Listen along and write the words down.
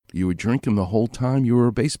You were drinking the whole time you were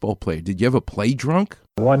a baseball player. Did you ever play drunk?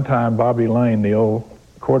 One time, Bobby Lane, the old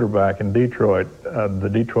quarterback in Detroit, the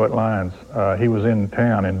Detroit Lions, he was in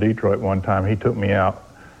town in Detroit one time. He took me out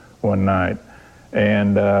one night,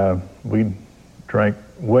 and we drank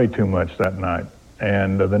way too much that night.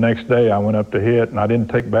 And the next day I went up to hit, and I didn't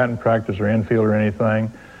take batting practice or infield or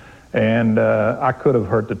anything. And I could have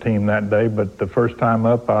hurt the team that day, but the first time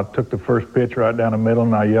up, I took the first pitch right down the middle,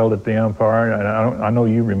 and I yelled at the umpire. And I know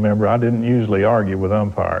you remember, I didn't usually argue with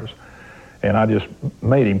umpires. And I just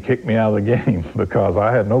made him kick me out of the game because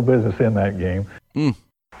I had no business in that game.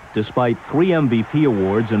 Despite 3 MVP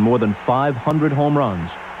awards and more than 500 home runs,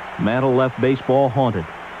 Mantle left baseball haunted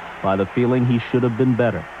by the feeling he should have been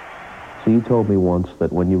better. So you told me once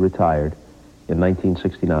that when you retired in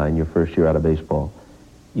 1969, your first year out of baseball,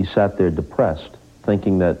 you sat there depressed,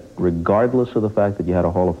 thinking that regardless of the fact that you had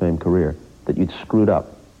a Hall of Fame career, that you'd screwed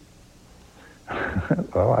up.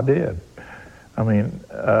 Well, I did. I mean,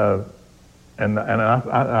 and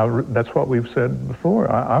that's what we've said before.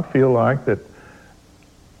 I feel like that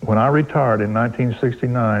when I retired in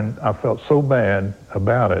 1969, I felt so bad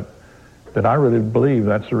about it that I really believe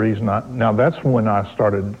that's the reason now that's when I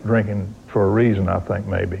started drinking for a reason, I think,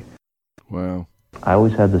 maybe. Wow. I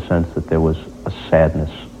always had the sense that there was a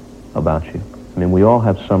sadness about you. I mean, we all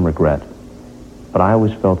have some regret, but I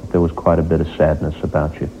always felt that there was quite a bit of sadness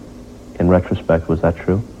about you. In retrospect, was that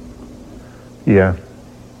true? Yeah.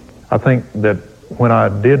 I think that when I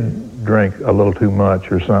did drink a little too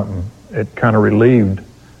much or something, it kind of relieved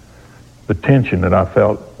the tension that I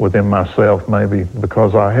felt within myself, maybe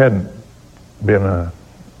because I hadn't been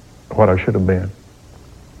what I should have been.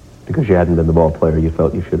 Because you hadn't been the ball player you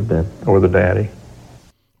felt you should have been. Or the daddy.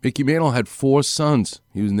 Mickey Mantle had 4 sons.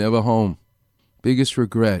 He was never home. Biggest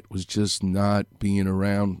regret was just not being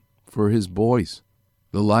around for his boys.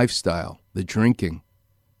 The lifestyle, the drinking,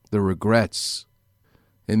 the regrets.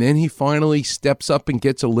 And then he finally steps up and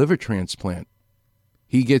gets a liver transplant.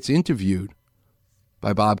 He gets interviewed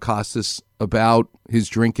by Bob Costas about his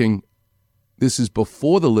drinking. This is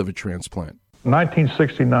before the liver transplant.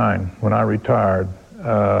 1969, when I retired,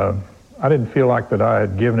 I didn't feel like that I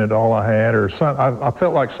had given it all I had, or I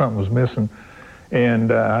felt like something was missing. And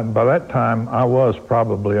by that time, I was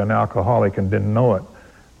probably an alcoholic and didn't know it.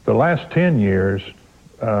 The last 10 years,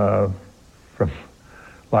 from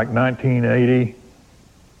like 1980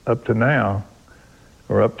 up to now,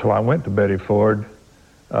 or up till I went to Betty Ford,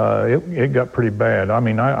 it got pretty bad. I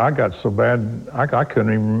mean, I got so bad, I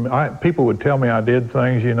couldn't even, people would tell me I did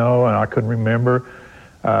things, you know, and I couldn't remember.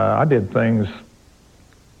 I did things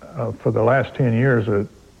for the last 10 years that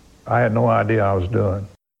I had no idea I was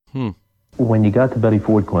doing. When you got to Betty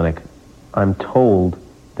Ford Clinic, I'm told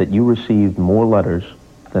that you received more letters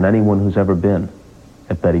than anyone who's ever been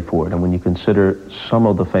at Betty Ford. And when you consider some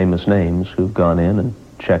of the famous names who've gone in and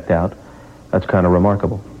checked out, that's kind of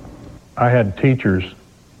remarkable. I had teachers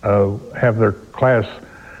have their class,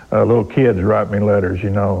 little kids write me letters, you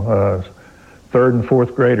know. 3rd and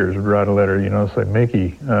 4th graders would write a letter, you know, say,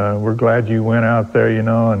 Mickey, we're glad you went out there, you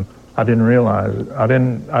know, and I didn't realize it.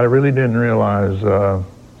 I really didn't realize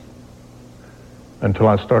until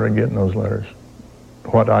I started getting those letters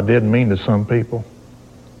what I did mean to some people.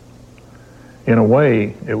 In a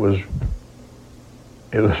way, it was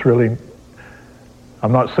really,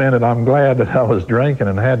 I'm not saying that I'm glad that I was drinking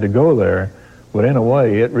and had to go there, but in a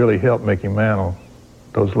way, it really helped Mickey Mantle,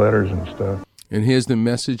 those letters and stuff. And here's the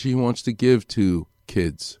message he wants to give to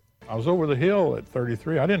kids. I was over the hill at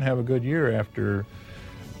 33. I didn't have a good year after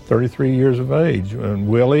 33 years of age. And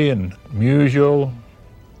Willie and Musial,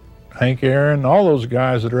 Hank Aaron, all those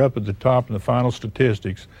guys that are up at the top in the final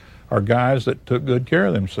statistics are guys that took good care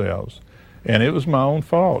of themselves. And it was my own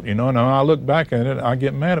fault, you know. And when I look back at it, I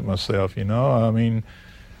get mad at myself, you know. I mean,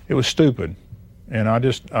 it was stupid. And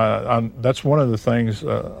that's one of the things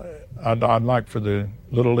I'd like for the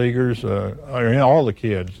little leaguers, all the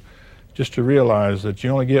kids, just to realize that you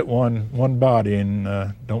only get one body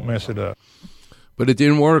and don't mess it up. But it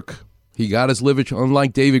didn't work. He got his liver,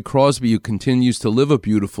 unlike David Crosby, who continues to live a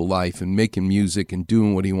beautiful life and making music and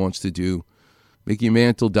doing what he wants to do. Mickey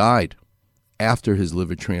Mantle died after his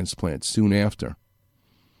liver transplant, soon after.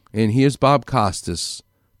 And here's Bob Costas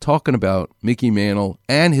talking about Mickey Mantle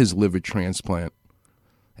and his liver transplant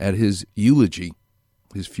at his eulogy,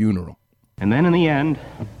 his funeral. And then in the end,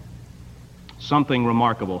 something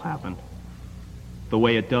remarkable happened, the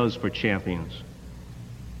way it does for champions.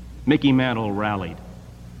 Mickey Mantle rallied.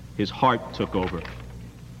 His heart took over.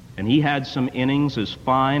 And he had some innings as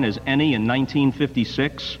fine as any in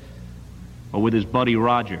 1956 or with his buddy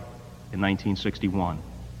Roger in 1961.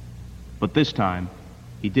 But this time,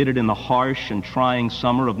 He did it in the harsh and trying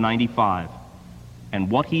summer of '95. And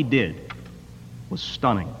what he did was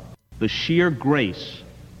stunning. The sheer grace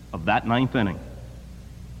of that ninth inning,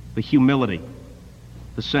 the humility,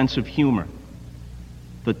 the sense of humor,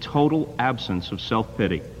 the total absence of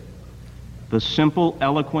self-pity, the simple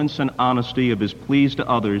eloquence and honesty of his pleas to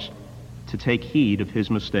others to take heed of his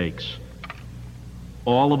mistakes.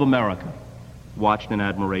 All of America watched in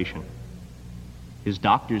admiration. His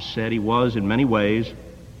doctors said he was, in many ways,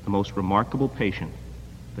 the most remarkable patient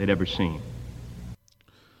they'd ever seen.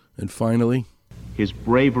 And finally, his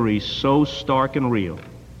bravery so stark and real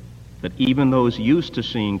that even those used to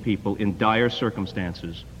seeing people in dire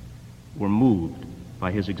circumstances were moved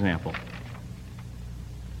by his example.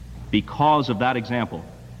 Because of that example,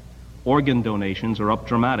 organ donations are up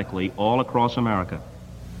dramatically all across America.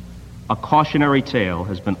 A cautionary tale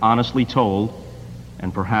has been honestly told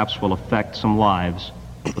and perhaps will affect some lives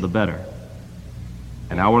for the better.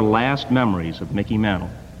 And our last memories of Mickey Mantle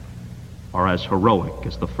are as heroic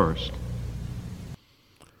as the first.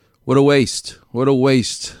 what a waste. What a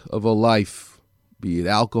waste of a life, be it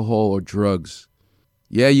alcohol or drugs.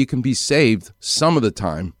 Yeah, you can be saved some of the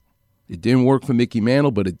time. It didn't work for Mickey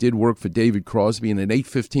Mantle, but it did work for David Crosby. And at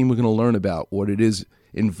 8:15, we're going to learn about what it is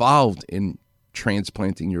involved in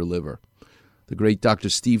transplanting your liver. The great Dr.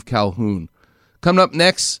 Steve Calhoun. Coming up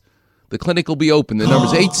next, the clinic will be open. The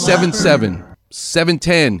number's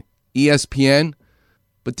 877-710-ESPN.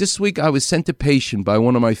 But this week, I was sent a patient by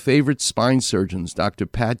one of my favorite spine surgeons, Dr.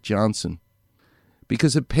 Pat Johnson,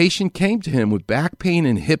 because a patient came to him with back pain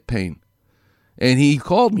and hip pain. And he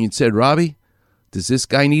called me and said, Robbie, does this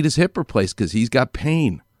guy need his hip replaced because he's got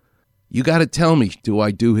pain? You got to tell me, do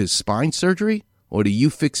I do his spine surgery or do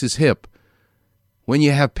you fix his hip? When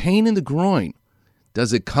you have pain in the groin,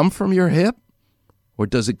 does it come from your hip or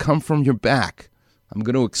does it come from your back? I'm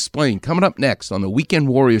going to explain. Coming up next on the Weekend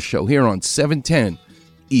Warrior Show here on 710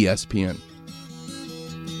 ESPN.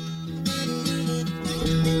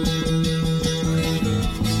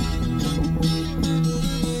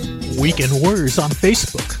 Weekend Warriors on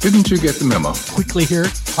Facebook. Didn't you get the memo? Quickly hear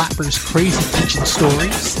Clapper's crazy kitchen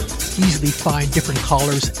stories. Easily find different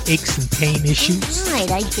callers' aches and pain issues. Right,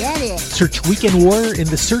 I get it. Search Weekend Warrior in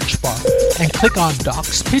the search bar and click on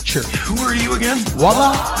Doc's picture. Who are you again?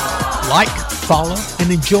 Voila! Like, follow, and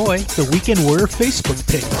enjoy the Weekend Warrior Facebook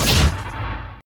page.